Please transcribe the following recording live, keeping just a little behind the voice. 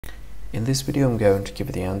In this video, I'm going to give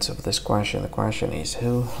you the answer of this question. The question is,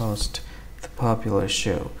 who hosts the popular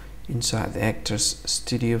show Inside the Actors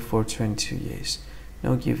Studio for 22 years?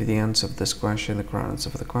 Now I'll give you the answer of this question. The correct answer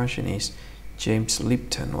of the question is James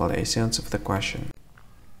Lipton. Well, that is the answer of the question.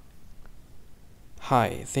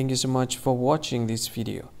 Hi, thank you so much for watching this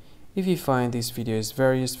video. If you find this video is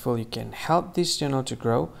very useful, you can help this channel to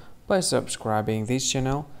grow by subscribing this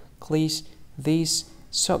channel. Click this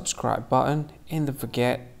subscribe button and don't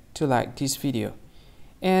forget to like this video.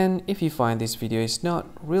 And if you find this video is not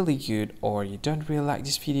really good, or you don't really like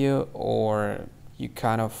this video, or you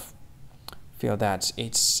kind of feel that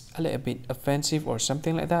it's a little bit offensive or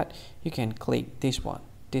something like that, you can click this one,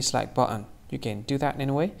 dislike button. You can do that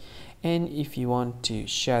anyway. And if you want to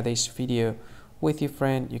share this video with your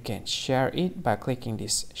friend, you can share it by clicking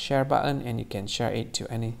this share button, and you can share it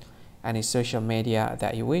to any social media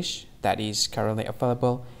that you wish that is currently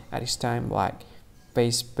available at this time, like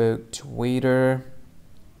Facebook, Twitter,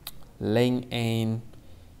 LinkedIn,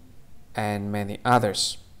 and many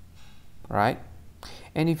others, right?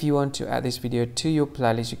 And if you want to add this video to your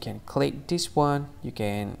playlist, you can click this one. You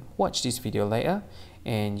can watch this video later,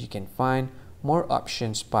 and you can find more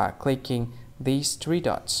options by clicking these three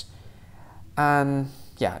dots. And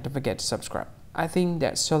yeah, don't forget to subscribe. I think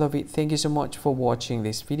that's all of it. Thank you so much for watching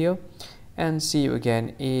this video, and see you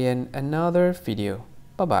again in another video.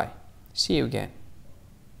 Bye bye. See you again.